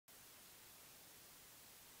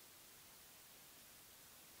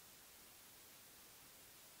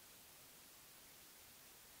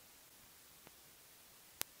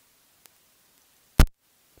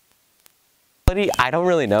I don't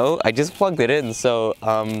really know. I just plugged it in, so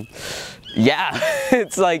yeah,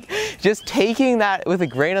 it's like just taking that with a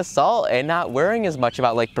grain of salt and not worrying as much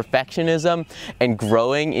about like perfectionism and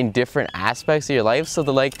growing in different aspects of your life, so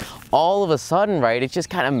that like all of a sudden, right, it just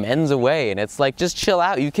kind of mends away and it's like, just chill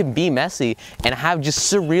out. You can be messy and have just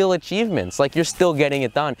surreal achievements. Like you're still getting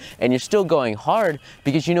it done and you're still going hard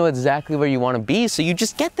because you know exactly where you want to be, so you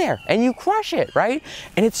just get there and you crush it, right?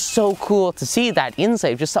 And it's so cool to see that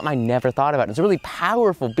insight, just something I never thought about. It's a really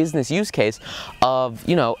powerful business use case of,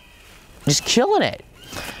 you know, just killing it.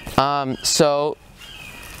 So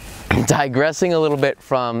digressing a little bit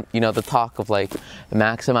from, you know, the talk of like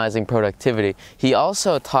maximizing productivity, he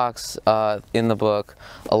also talks in the book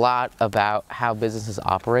a lot about how businesses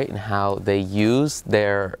operate and how they use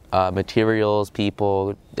their materials,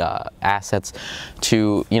 people, assets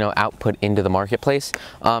to, you know, output into the marketplace.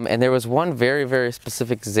 And there was one very, very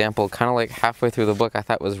specific example, kind of like halfway through the book, I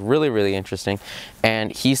thought was really, really interesting.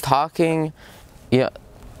 And he's talking, yeah.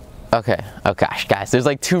 Okay, oh gosh, guys, there's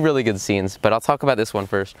like two really good scenes, but I'll talk about this one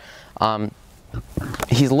first.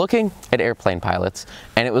 He's looking at airplane pilots,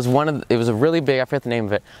 and it was a really big, I forget the name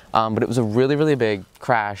of it, but it was a really, really big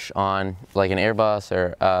crash on like an Airbus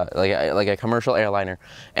or like a commercial airliner.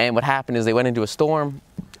 And what happened is they went into a storm,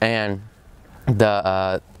 and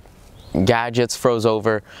the gadgets froze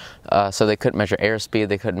over, so they couldn't measure airspeed,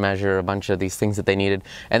 they couldn't measure a bunch of these things that they needed,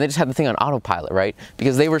 and they just had the thing on autopilot, right?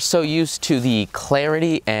 Because they were so used to the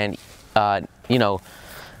clarity and, you know,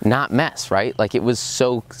 not mess, right? Like it was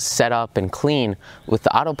so set up and clean with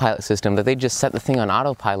the autopilot system that they just set the thing on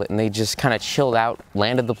autopilot and they just kind of chilled out,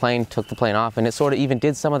 landed the plane, took the plane off, and it sort of even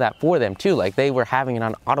did some of that for them too. Like they were having it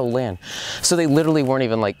on auto land. So they literally weren't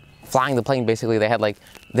even like flying the plane. Basically they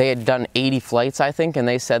had done 80 flights, I think, and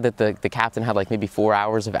they said that the captain had like maybe 4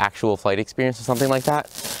 hours of actual flight experience or something like that.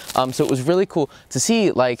 So it was really cool to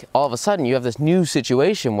see, like, all of a sudden you have this new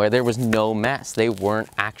situation where there was no mess. They weren't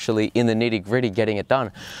actually in the nitty gritty getting it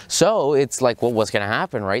done. So it's like, well, what's gonna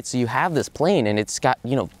happen, right? So you have this plane and it's got,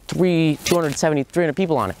 you know, 300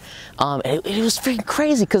 people on it. And it was freaking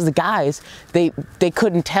crazy because the guys, they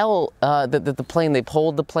couldn't tell that the plane, they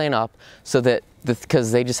pulled the plane up so that,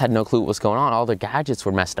 because they just had no clue what was going on. All their gadgets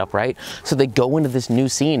were messed up, right? So they go into this new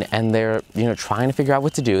scene and they're, you know, trying to figure out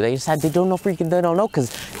what to do. They don't know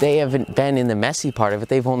because they haven't been in the messy part of it.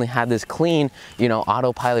 They've only had this clean, you know,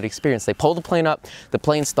 autopilot experience. They pull the plane up, the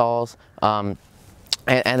plane stalls, and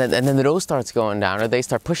then the nose starts going down, or they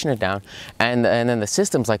start pushing it down, and then the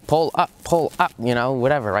system's like pull up, you know,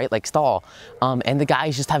 whatever, right? Like stall. And the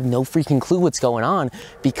guys just have no freaking clue what's going on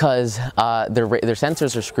because their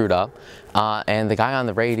sensors are screwed up, and the guy on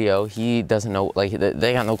the radio, he doesn't know, like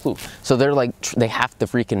they got no clue. So they're like, they have to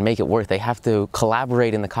freaking make it work. They have to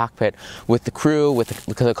collaborate in the cockpit with the crew, with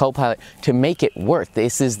the co-pilot to make it work.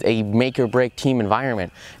 This is a make or break team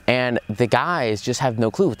environment, and the guys just have no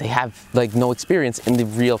clue. They have like no experience in the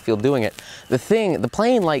real field doing it. The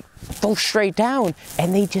plane like goes straight down,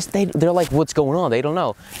 and they're like, what's going on? They don't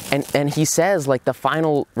know. And he says like the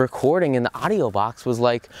final recording in the audio box was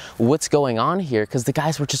like, what's going on here? Because the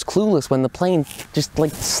guys were just clueless when the plane just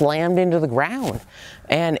like slammed into the ground.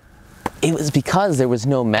 And it was because there was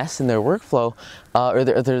no mess in their workflow or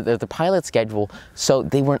the pilot schedule, so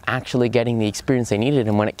they weren't actually getting the experience they needed,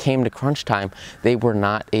 and when it came to crunch time, they were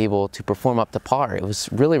not able to perform up to par. It was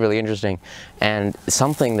really, really interesting, and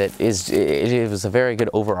something that it was a very good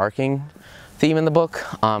overarching theme in the book,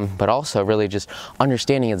 but also really just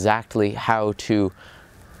understanding exactly how to,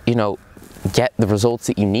 you know, get the results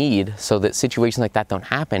that you need so that situations like that don't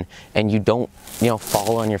happen and you don't, you know,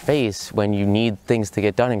 fall on your face when you need things to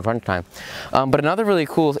get done in crunch time. But another really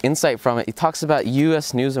cool insight from it, he talks about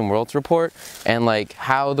US News and World Report and like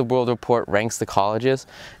how the World Report ranks the colleges,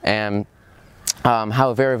 and how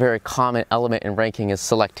a very, very common element in ranking is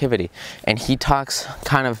selectivity. And he talks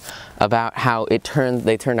kind of about how they turn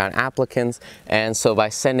down applicants, and so by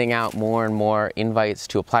sending out more and more invites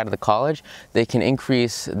to apply to the college, they can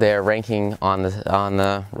increase their ranking on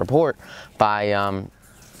the report by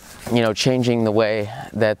you know, changing the way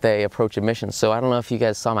that they approach admissions. So I don't know if you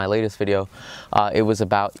guys saw my latest video. It was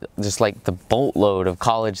about just like the boatload of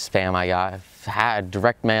college spam I got. I've had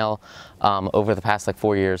direct mail over the past like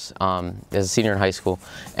 4 years as a senior in high school,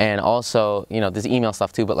 and also, you know, there's email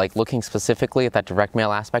stuff too, but like looking specifically at that direct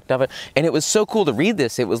mail aspect of it. And it was so cool to read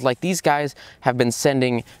this. It was like these guys have been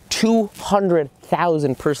sending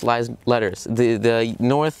 200,000 personalized letters. The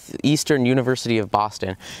Northeastern University of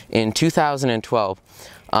Boston in 2012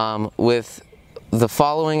 with the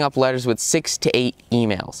following up letters with 6 to 8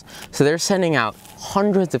 emails. So they're sending out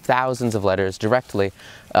hundreds of thousands of letters directly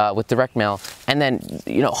with direct mail, and then,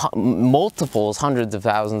 you know, multiples, hundreds of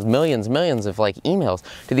thousands, millions of like emails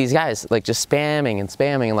to these guys, like just spamming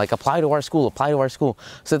and like apply to our school,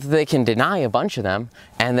 so that they can deny a bunch of them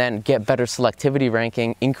and then get better selectivity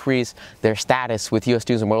ranking, increase their status with US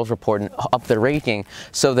News and World Report and up their ranking,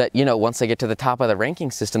 so that, you know, once they get to the top of the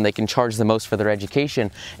ranking system, they can charge the most for their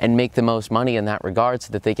education and make the most money in that regard,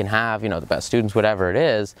 so that they can have, you know, the best students, whatever it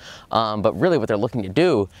is. But really what they're looking to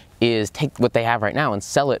do is take what they have right now and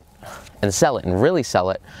sell it and really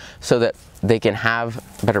sell it, so that they can have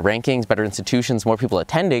better rankings, better institutions, more people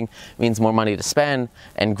attending means more money to spend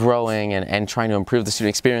and growing and trying to improve the student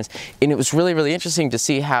experience. And it was really, really interesting to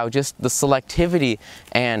see how just the selectivity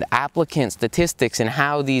and applicant statistics and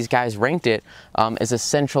how these guys ranked it as a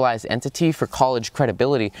centralized entity for college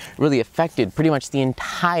credibility really affected pretty much the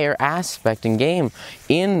entire aspect and game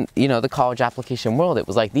in, you know, the college application world. It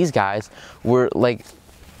was like these guys were like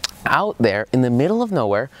out there in the middle of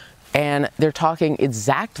nowhere, and they're talking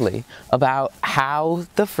exactly about how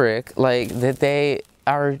the frick, like, that they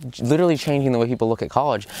are literally changing the way people look at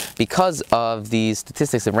college because of these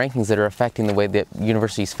statistics and rankings that are affecting the way that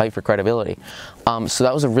universities fight for credibility. So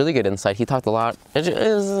that was a really good insight. He talked a lot, you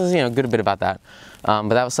know, good a bit about that. But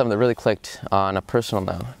that was something that really clicked on a personal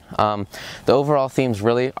note. The overall themes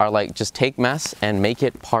really are like, just take mess and make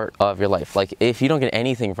it part of your life. Like, if you don't get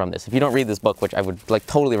anything from this, if you don't read this book, which I would like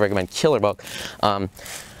totally recommend, killer book,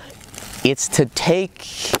 it's to take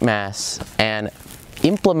mess and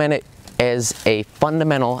implement it as a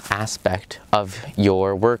fundamental aspect of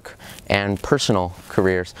your work and personal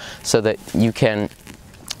careers, so that you can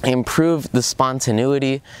improve the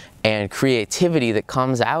spontaneity and creativity that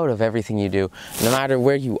comes out of everything you do, no matter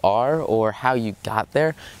where you are or how you got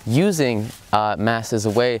there, using mass as a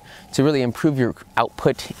way to really improve your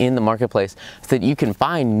output in the marketplace, so that you can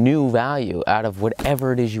find new value out of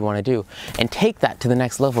whatever it is you want to do, and take that to the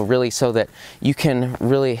next level, really, so that you can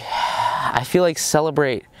really, I feel like,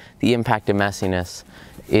 celebrate the impact of messiness.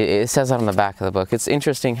 It says that on the back of the book. It's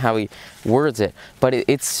interesting how he words it, but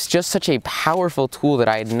it's just such a powerful tool that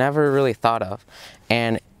I had never really thought of.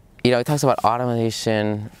 And, you know, he talks about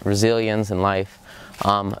automation, resilience in life,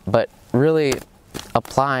 but really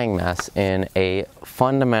applying mess in a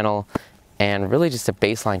fundamental and really just a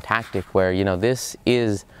baseline tactic where, you know, this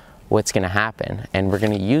is what's going to happen, and we're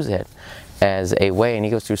going to use it as a way. And he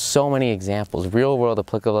goes through so many examples, real world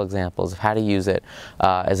applicable examples of how to use it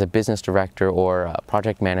as a business director or a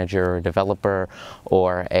project manager or a developer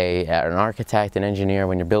or an architect, an engineer,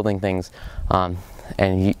 when you're building things,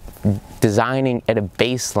 and designing at a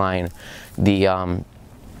baseline the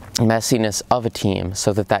messiness of a team,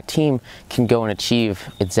 so that that team can go and achieve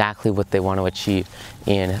exactly what they want to achieve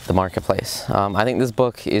in the marketplace. I think this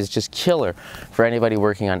book is just killer for anybody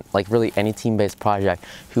working on like really any team-based project,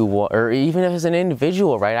 or even as an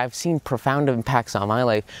individual, right? I've seen profound impacts on my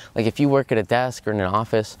life. Like, if you work at a desk or in an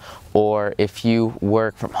office, or if you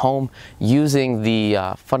work from home, using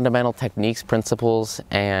the fundamental techniques, principles,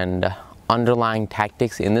 and underlying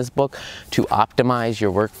tactics in this book to optimize your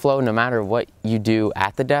workflow, no matter what you do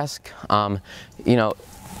at the desk, you know,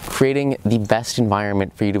 creating the best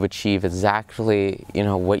environment for you to achieve exactly, you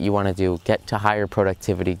know, what you want to do, get to higher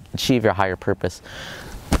productivity, achieve your higher purpose,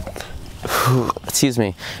 excuse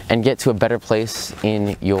me, and get to a better place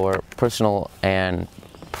in your personal and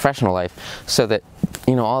professional life, so that,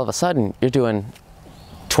 you know, all of a sudden you're doing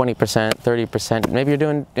 20%, 30%, maybe you're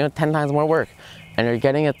doing, you know, 10 times more work, and you're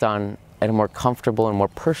getting it done at a more comfortable and more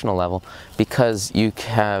personal level, because you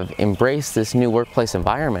have embraced this new workplace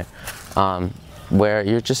environment where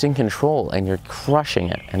you're just in control and you're crushing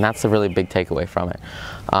it. And that's a really big takeaway from it.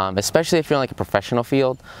 Especially if you're in like a professional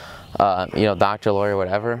field, you know, doctor, lawyer,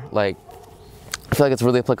 whatever. Like, I feel like it's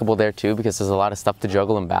really applicable there too, because there's a lot of stuff to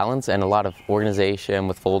juggle and balance, and a lot of organization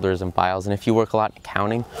with folders and files. And if you work a lot in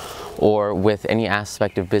accounting or with any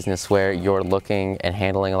aspect of business where you're looking and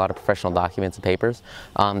handling a lot of professional documents and papers,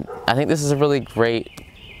 I think this is a really great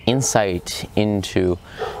insight into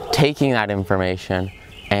taking that information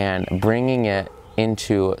and bringing it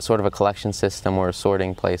into sort of a collection system or a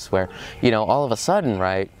sorting place where, you know, all of a sudden,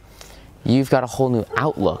 right, you've got a whole new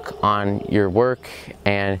outlook on your work,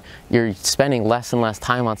 and you're spending less and less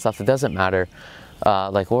time on stuff that doesn't matter,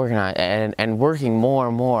 like organize and working more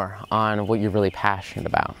and more on what you're really passionate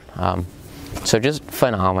about. So just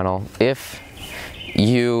phenomenal. If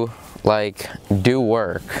you like do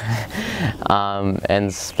work,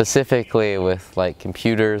 and specifically with like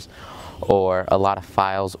computers or a lot of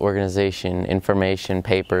files, organization, information,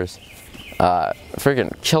 papers,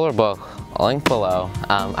 freaking killer book, link below.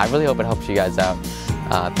 I really hope it helps you guys out.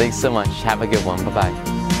 Thanks so much. Have a good one. Bye-bye.